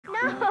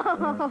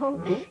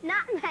No,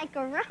 not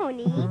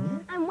macaroni.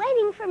 I'm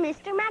waiting for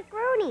Mr.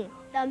 Macaroni,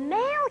 the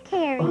mail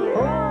carrier.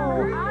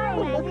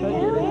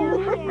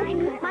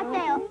 My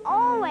Theo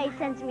always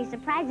sends me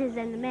surprises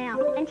in the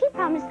mail, and he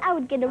promised I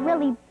would get a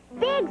really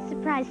big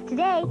surprise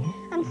today.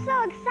 I'm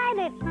so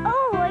excited.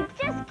 Oh, I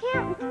just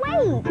can't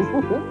wait.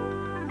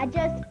 I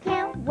just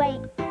can't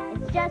wait.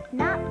 It's just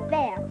not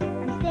fair.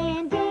 I'm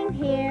standing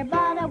here,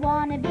 but I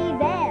want to be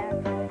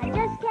there. I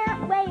just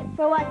can't wait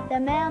for what the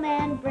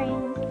mailman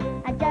brings.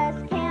 I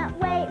just can't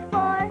wait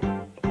for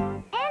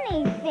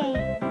anything.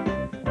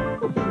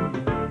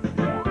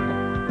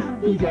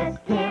 He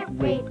just can't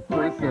wait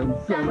for some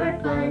summer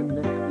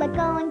fun, like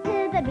going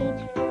to the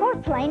beach or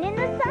playing in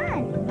the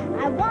sun.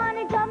 I want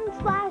to jump and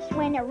splash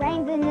when it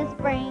rains in the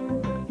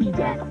spring. He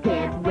just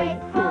can't wait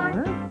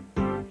for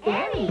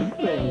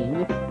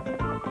anything.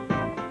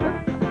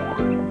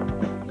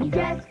 He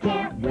just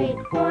can't wait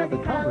for the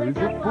colors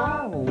of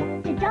fall,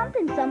 to jump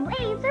in some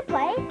leaves or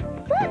play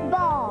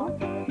football.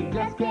 He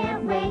just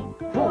can't wait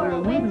for a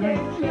winter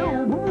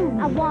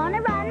chill. I want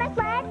to ride my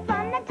sled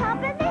from the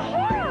top of the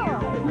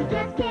hill. He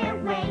just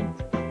can't wait.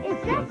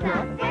 It's just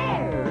not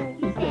fair.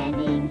 He's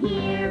standing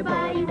here,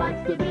 but he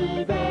wants to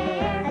be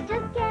there. I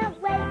just can't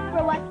wait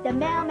for what the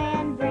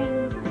mailman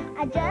brings.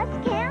 I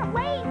just can't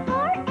wait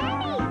for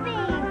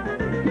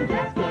anything. He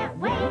just can't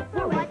wait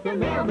for what the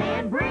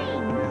mailman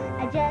brings.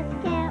 I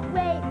just can't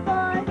wait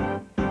for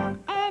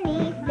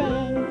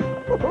anything.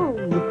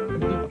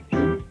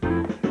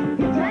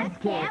 He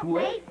just can't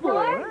wait